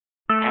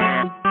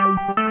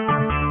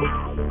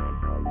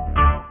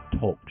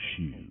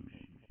Shoes.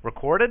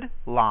 Recorded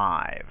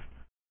live.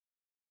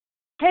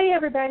 Hey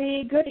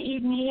everybody, good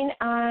evening.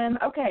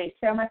 Okay,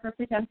 so my first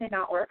attempt did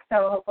not work,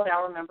 so hopefully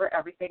I'll remember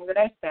everything that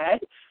I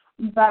said.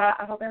 But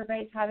I hope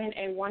everybody's having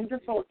a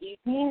wonderful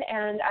evening,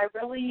 and I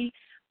really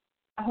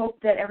hope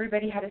that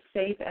everybody had a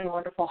safe and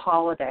wonderful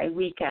holiday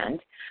weekend.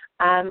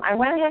 I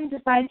went ahead and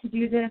decided to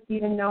do this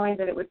even knowing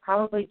that it would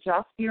probably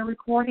just be a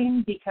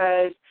recording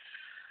because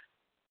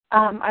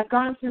I've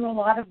gone through a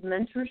lot of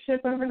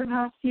mentorship over the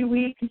past few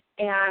weeks,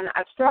 and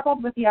I've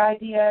struggled with the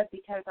idea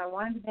because I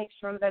wanted to make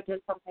sure that I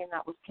did something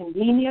that was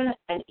convenient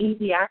and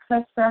easy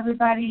access for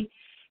everybody.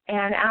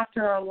 And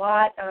after a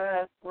lot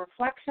of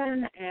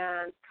reflection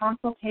and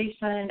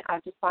consultation,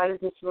 I've decided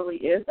this really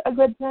is a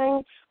good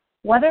thing.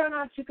 Whether or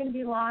not you can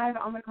be live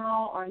on the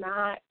call or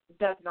not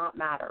does not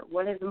matter.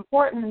 What is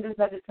important is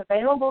that it's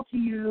available to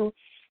you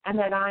and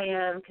that I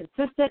am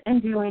consistent in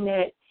doing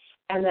it,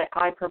 and that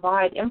I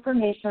provide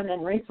information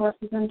and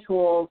resources and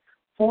tools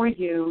for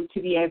you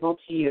to be able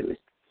to use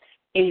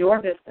in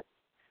your business.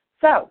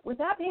 So with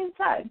that being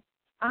said,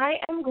 I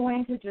am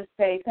going to just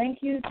say thank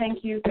you,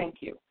 thank you,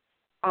 thank you.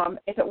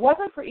 If it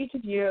wasn't for each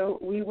of you,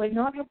 we would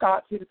not have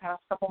got through the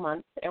past couple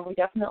months, and we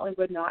definitely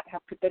would not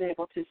have been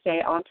able to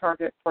stay on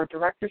target for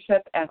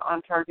directorship and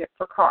on target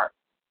for CAR.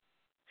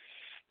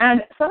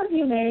 And some of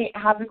you may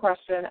have the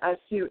question as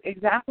to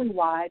exactly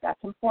why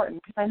that's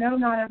important, because I know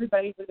not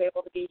everybody was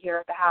able to be here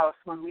at the house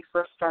when we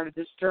first started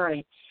this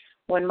journey,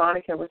 when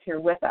Monica was here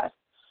with us.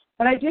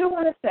 But I do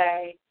want to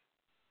say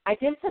I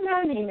did send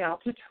out an email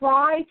to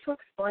try to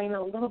explain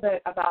a little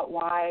bit about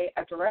why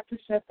a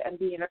directorship and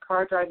being a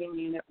car driving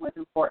unit was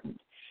important.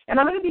 And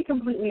I'm going to be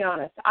completely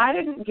honest. I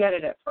didn't get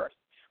it at first.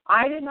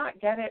 I did not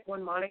get it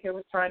when Monica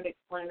was trying to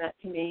explain that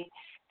to me,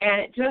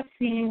 and it just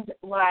seemed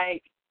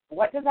like,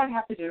 what does that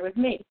have to do with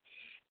me?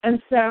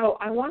 And so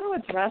I want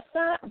to address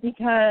that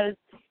because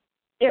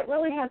it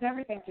really has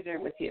everything to do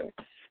with you.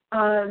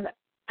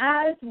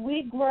 As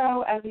we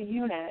grow as a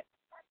unit,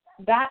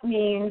 that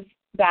means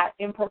that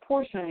in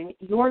proportion,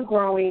 you're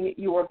growing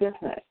your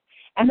business.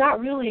 And that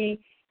really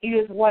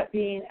is what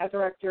being a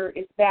director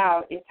is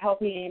about, is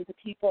helping the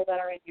people that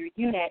are in your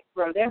unit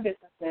grow their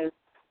businesses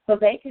so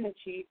they can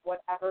achieve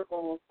whatever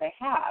goals they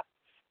have.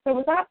 So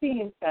with that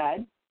being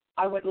said,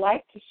 I would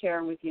like to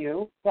share with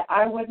you that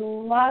I would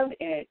love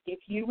it if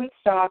you would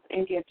stop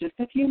and give just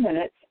a few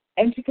minutes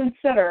and to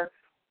consider,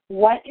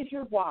 what is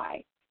your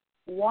why?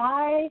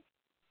 Why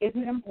is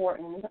it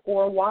important,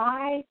 or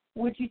why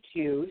would you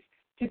choose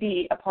to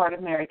be a part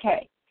of Mary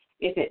Kay?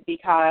 Is it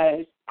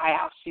because I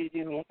asked you to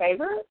do me a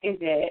favor? Is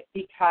it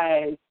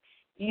because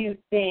you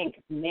think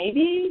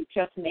maybe,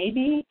 just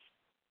maybe,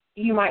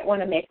 you might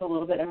want to make a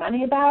little bit of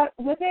money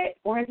with it?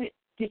 Or is it,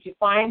 did you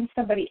find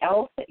somebody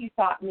else that you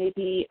thought may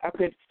be a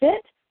good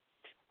fit?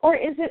 Or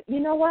is it, you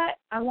know what,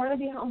 I want to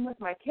be home with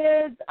my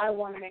kids, I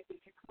want to make this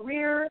a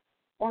career,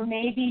 or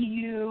maybe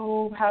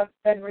you have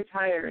been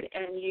retired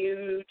and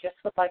you just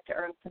would like to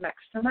earn some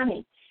extra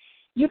money.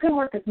 You can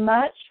work as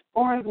much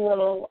or as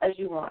little as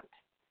you want.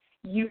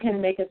 You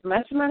can make as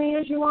much money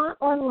as you want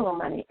or as little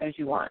money as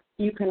you want.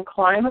 You can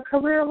climb a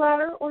career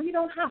ladder or you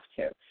don't have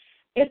to.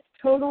 It's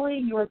totally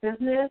your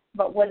business,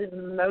 but what is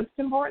most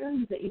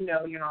important is that you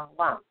know you're not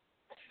alone.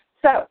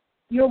 So,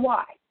 your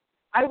why.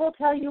 I will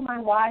tell you my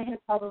why has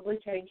probably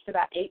changed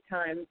about 8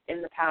 times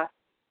in the past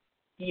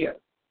year.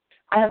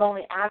 I have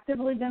only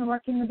actively been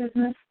working the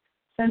business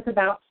since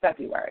about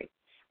February.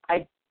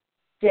 I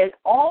did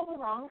all the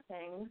wrong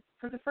things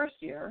for the first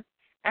year,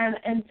 and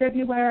in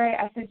February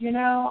I said,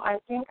 I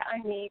think I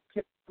need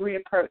to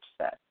reapproach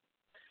this.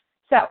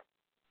 So,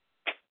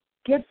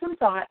 give some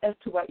thought as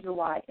to what your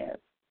why is.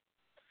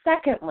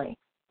 Secondly,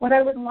 what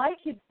I would like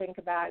you to think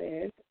about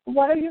is,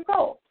 what are your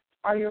goals?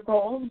 Are your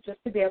goals just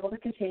to be able to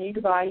continue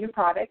to buy your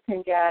product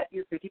and get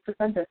your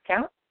 50%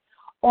 discount?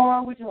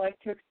 Or would you like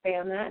to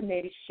expand that and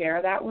maybe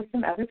share that with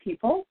some other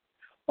people?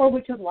 Or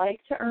would you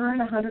like to earn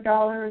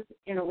 $100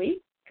 in a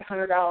week,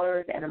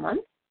 $100 in a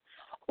month?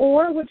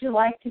 Or would you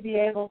like to be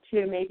able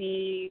to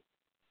maybe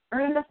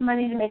earn enough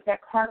money to make that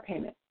car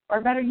payment?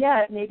 Or better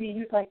yet, maybe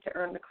you'd like to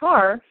earn the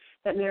car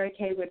that Mary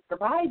Kay would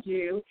provide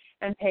you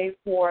and pay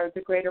for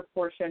the greater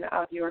portion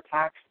of your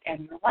tax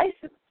and your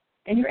license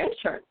and your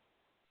insurance.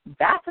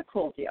 That's a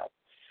cool deal.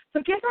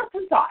 So give that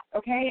some thought,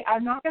 okay?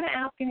 I'm not going to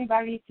ask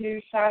anybody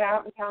to shout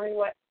out and tell me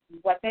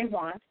what they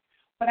want,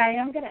 but I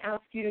am going to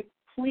ask you to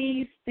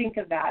please think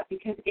of that,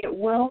 because it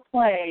will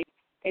play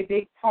a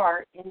big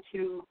part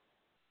into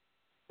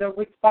the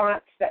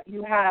response that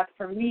you have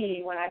from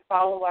me when I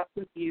follow up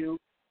with you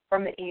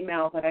from the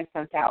email that I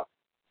sent out.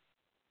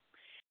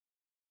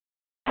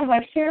 As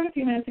I shared a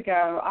few minutes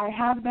ago, I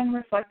have been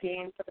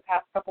reflecting for the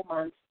past couple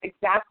months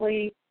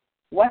exactly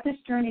what this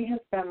journey has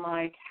been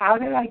like. How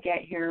did I get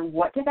here?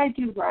 What did I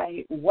do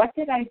right? What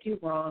did I do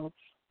wrong?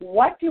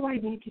 What do I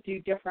need to do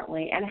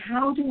differently? And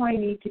how do I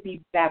need to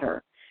be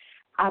better?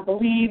 I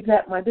believe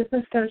that my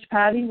business coach,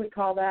 Patty, would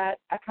call that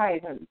a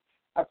Kaizen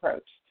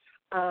approach.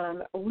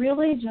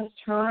 Really just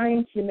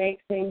trying to make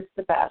things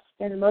the best.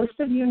 And most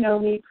of you know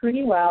me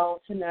pretty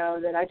well to know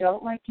that I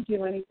don't like to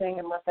do anything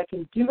unless I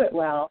can do it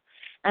well.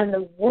 And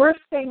the worst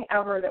thing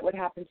ever that would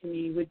happen to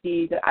me would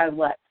be that I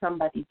let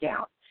somebody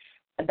down.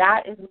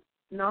 That is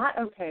not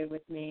okay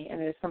with me,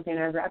 and it is something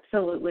I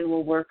absolutely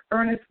will work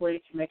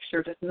earnestly to make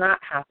sure does not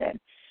happen.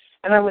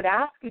 And I would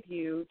ask of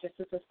you, just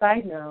as a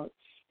side note,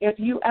 if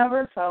you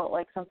ever felt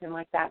like something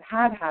like that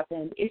had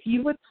happened, if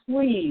you would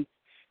please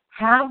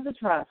have the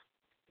trust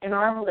in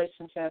our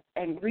relationship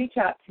and reach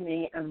out to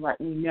me and let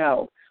me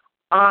know.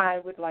 I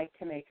would like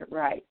to make it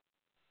right.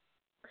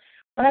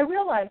 But I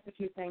realized a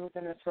few things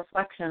in this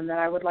reflection that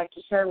I would like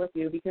to share with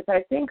you because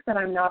I think that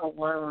I'm not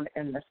alone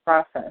in this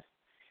process.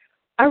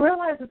 I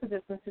realize that the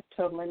business is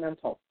totally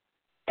mental.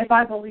 If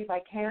I believe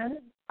I can,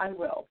 I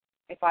will.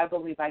 If I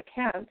believe I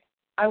can't,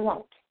 I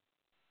won't.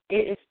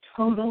 It is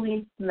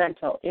totally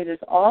mental. It is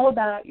all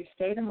about your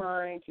state of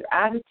mind, your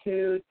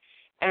attitude,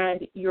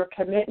 and your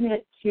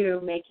commitment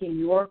to making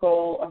your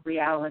goal a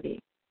reality.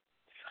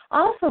 I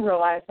also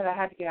realized that I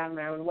had to get out of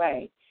my own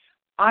way.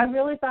 I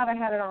really thought I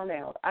had it all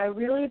nailed. I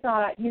really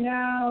thought,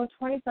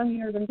 20-some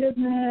years in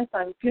business,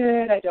 I'm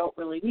good, I don't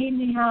really need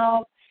any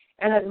help.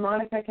 And as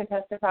Monica can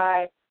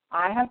testify,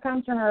 I have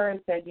come to her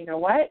and said, you know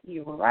what,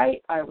 you were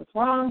right, I was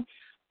wrong.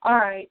 All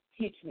right,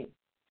 teach me.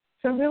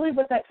 So really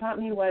what that taught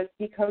me was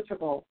be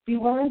coachable. Be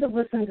willing to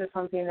listen to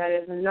something that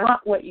is not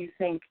what you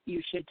think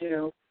you should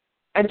do,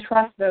 and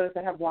trust those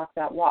that have walked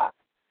that walk.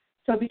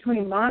 So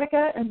between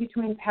Monica and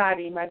between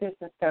Patty, my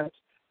business coach,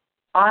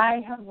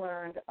 I have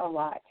learned a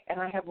lot,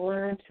 and I have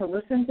learned to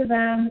listen to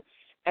them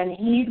and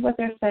heed what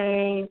they're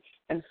saying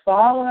and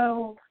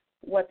follow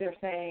what they're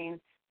saying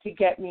to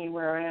get me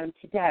where I am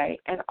today.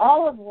 And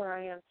all of where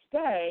I am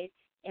today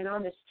and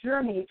on this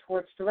journey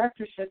towards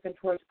directorship and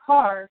towards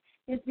PAR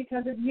is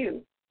because of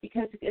you,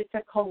 because it's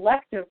a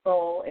collective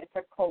goal. It's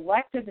a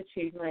collective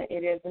achievement.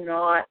 It is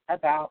not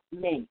about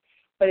me,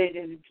 but it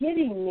is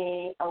getting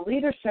me a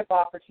leadership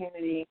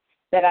opportunity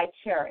that I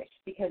cherish,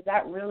 because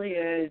that really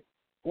is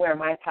where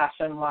my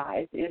passion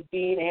lies, is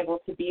being able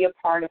to be a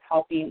part of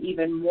helping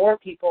even more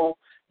people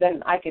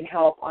than I can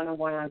help on a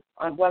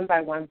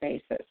one-by-one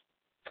basis.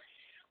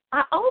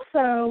 I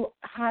also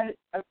had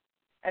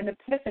an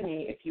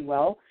epiphany, if you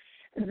will,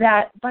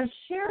 that by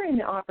sharing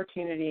the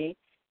opportunity,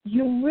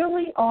 you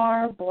really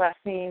are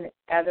blessing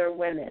other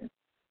women,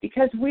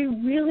 because we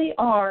really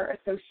are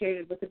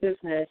associated with a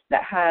business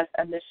that has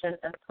a mission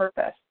and a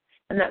purpose.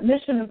 And that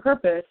mission and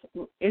purpose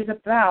is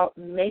about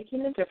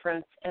making a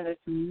difference in as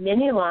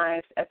many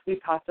lives as we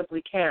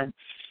possibly can.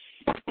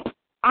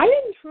 I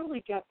didn't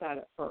truly get that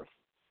at first.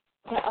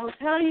 But I'll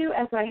tell you,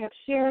 as I have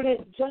shared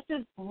it just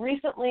as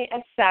recently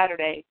as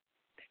Saturday,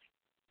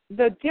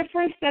 the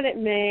difference that it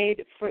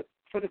made for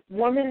the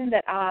woman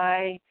that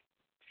I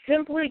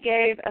simply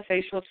gave a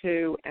facial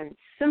to and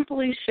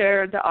simply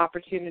shared the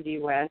opportunity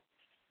with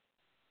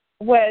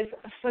was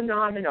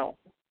phenomenal,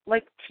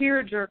 like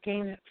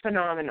tear-jerking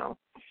phenomenal.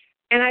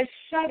 And I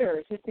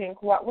shudder to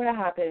think what would have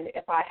happened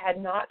if I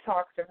had not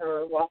talked to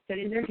her while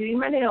sitting there getting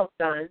my nails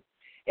done,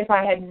 if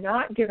I had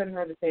not given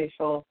her the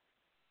facial,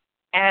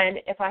 and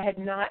if I had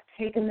not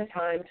taken the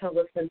time to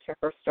listen to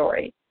her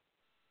story.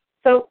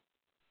 So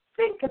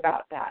think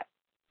about that.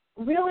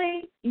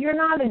 Really, you're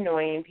not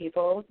annoying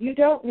people. You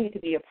don't need to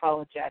be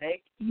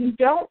apologetic. You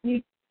don't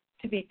need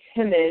to be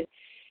timid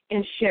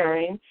in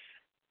sharing.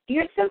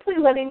 You're simply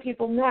letting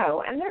people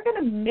know, and they're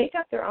going to make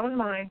up their own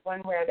mind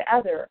one way or the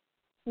other.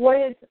 What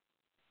is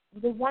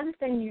the one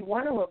thing you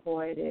want to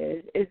avoid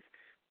is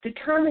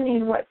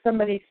determining what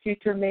somebody's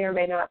future may or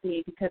may not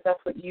be, because that's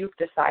what you've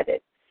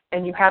decided,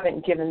 and you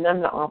haven't given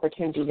them the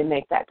opportunity to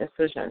make that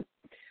decision.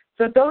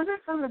 So those are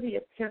some of the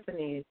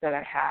epiphanies that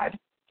I had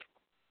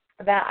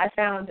that I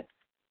found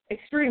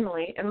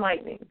extremely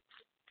enlightening.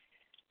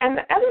 And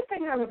the other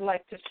thing I would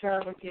like to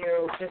share with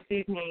you this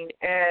evening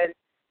is,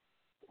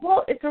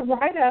 well, it's a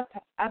write-up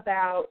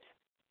about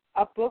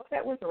a book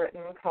that was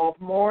written called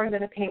More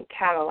Than a Pink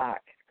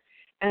Cadillac.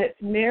 And it's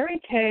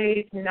Mary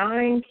Kay's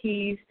 9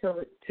 Keys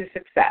to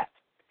Success.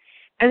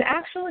 And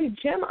actually,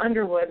 Jim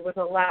Underwood was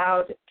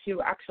allowed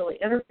to actually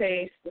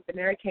interface with the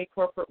Mary Kay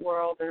corporate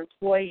world and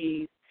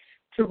employees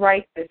to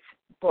write this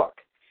book.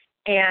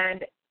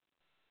 And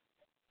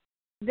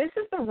this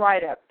is the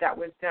write-up that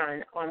was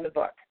done on the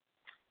book.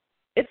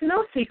 It's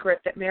no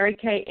secret that Mary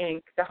Kay,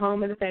 Inc., the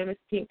home of the famous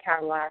pink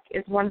Cadillac,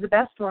 is one of the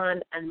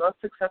best-run and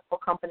most successful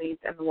companies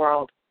in the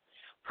world,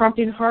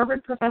 prompting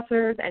Harvard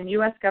professors and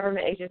U.S.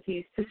 government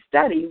agencies to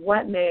study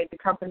what made the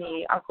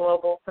company a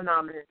global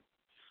phenomenon.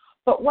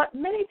 But what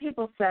many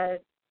people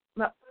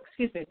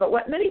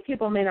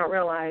may not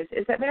realize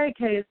is that Mary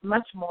Kay is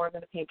much more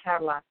than a pink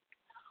Cadillac.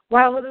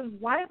 While it is a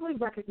widely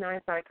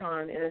recognized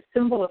icon and a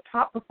symbol of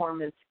top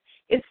performance,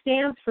 it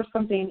stands for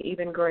something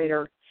even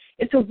greater.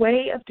 It's a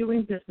way of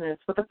doing business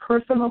with a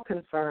personal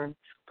concern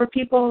for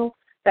people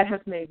that has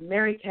made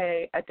Mary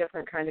Kay a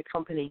different kind of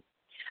company.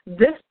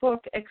 This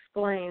book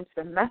explains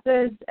the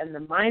methods and the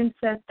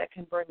mindset that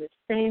can bring the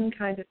same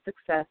kind of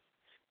success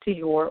to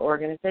your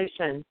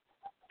organization.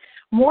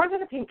 More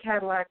Than a Pink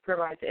Cadillac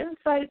provides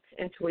insights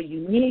into a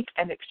unique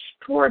and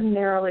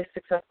extraordinarily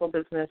successful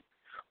business,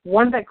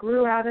 one that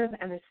grew out of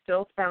and is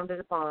still founded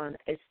upon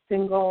a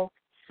single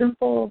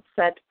simple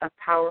set of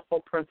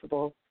powerful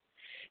principles.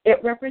 It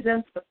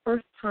represents the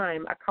first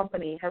time a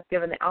company has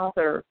given the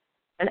author,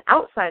 an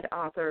outside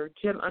author,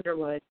 Jim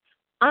Underwood,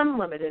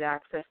 unlimited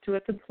access to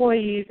its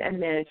employees and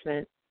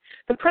management.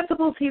 The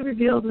principles he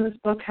revealed in this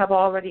book have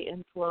already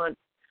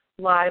influenced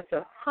lives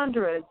of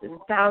hundreds and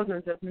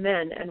thousands of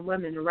men and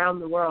women around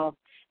the world,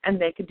 and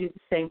they could do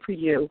the same for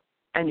you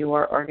and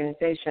your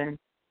organization.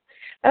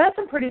 Now, that's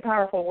some pretty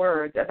powerful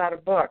words about a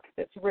book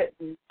that's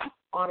written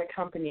on a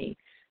company.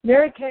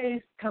 Mary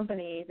Kay's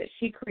company that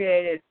she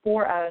created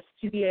for us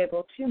to be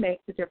able to make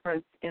the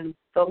difference in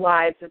the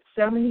lives of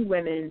so many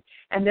women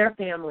and their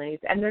families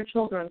and their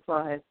children's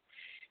lives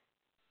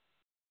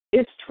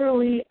is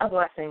truly a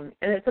blessing.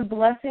 And it's a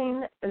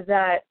blessing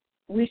that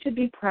we should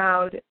be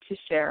proud to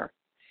share.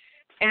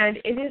 And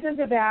it isn't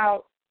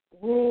about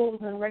rules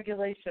and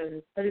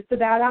regulations, but it's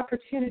about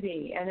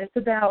opportunity. And it's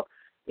about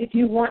if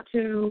you want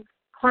to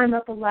climb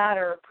up a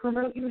ladder,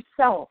 promote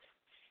yourself.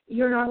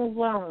 You're not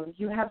alone.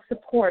 You have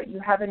support. You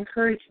have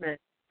encouragement.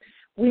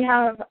 We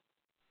have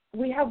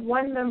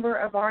one member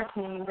of our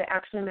team that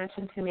actually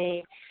mentioned to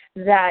me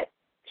that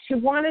she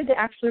wanted to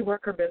actually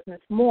work her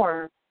business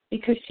more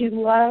because she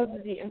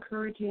loved the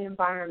encouraging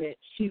environment.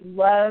 She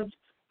loved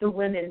the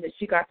women that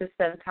she got to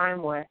spend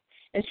time with.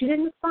 And she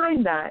didn't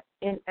find that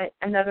in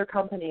another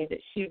company that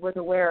she was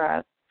aware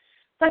of.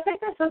 So I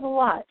think that says a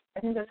lot. I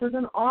think that says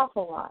an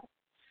awful lot.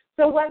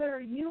 So whether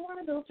you want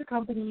to build your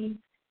company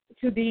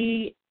to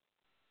be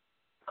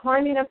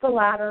climbing up the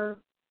ladder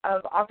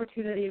of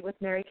opportunity with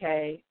Mary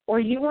Kay, or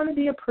you want to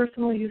be a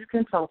personal use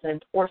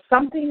consultant, or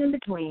something in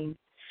between,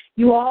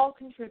 you all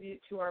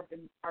contribute to our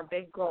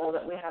big goal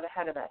that we have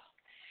ahead of us.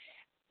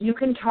 You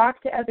can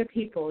talk to other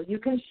people. You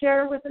can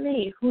share with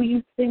me who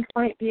you think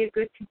might be a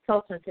good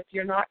consultant if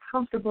you're not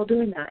comfortable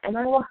doing that, and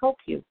I will help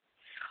you.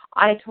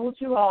 I told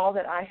you all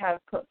that I have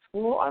put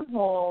school on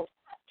hold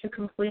to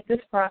complete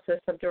this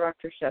process of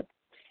directorship,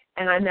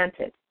 and I meant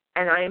it.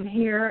 And I am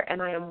here,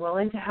 and I am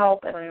willing to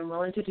help, and I am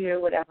willing to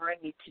do whatever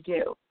I need to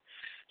do.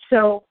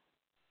 So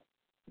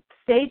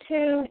stay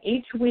tuned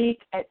each week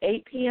at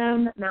 8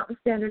 p.m. Mountain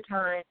Standard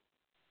Time,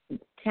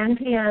 10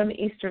 p.m.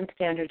 Eastern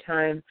Standard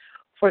Time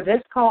for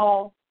this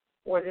call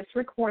or this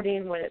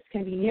recording when it's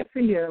convenient for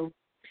you,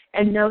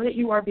 and know that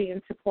you are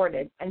being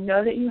supported, and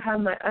know that you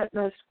have my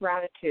utmost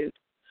gratitude.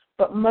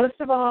 But most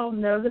of all,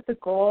 know that the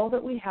goal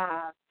that we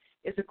have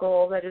is a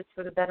goal that is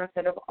for the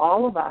benefit of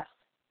all of us,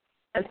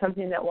 and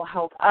something that will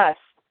help us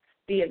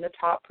be in the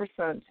top %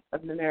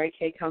 of the Mary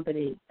Kay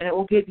company. And it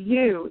will give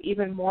you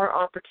even more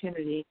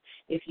opportunity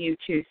if you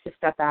choose to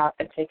step out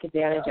and take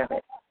advantage of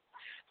it.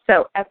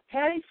 So as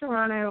Patty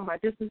Serrano, my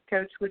business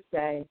coach, would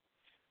say,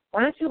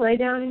 why don't you lay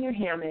down in your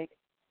hammock,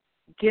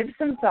 give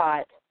some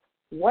thought,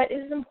 what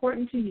is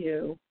important to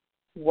you,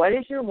 what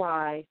is your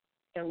why,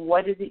 and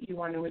what is it you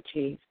want to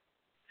achieve.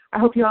 I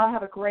hope you all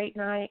have a great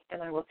night,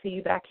 and I will see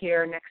you back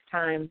here next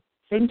time,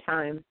 same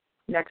time,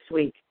 next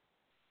week.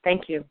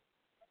 Thank you.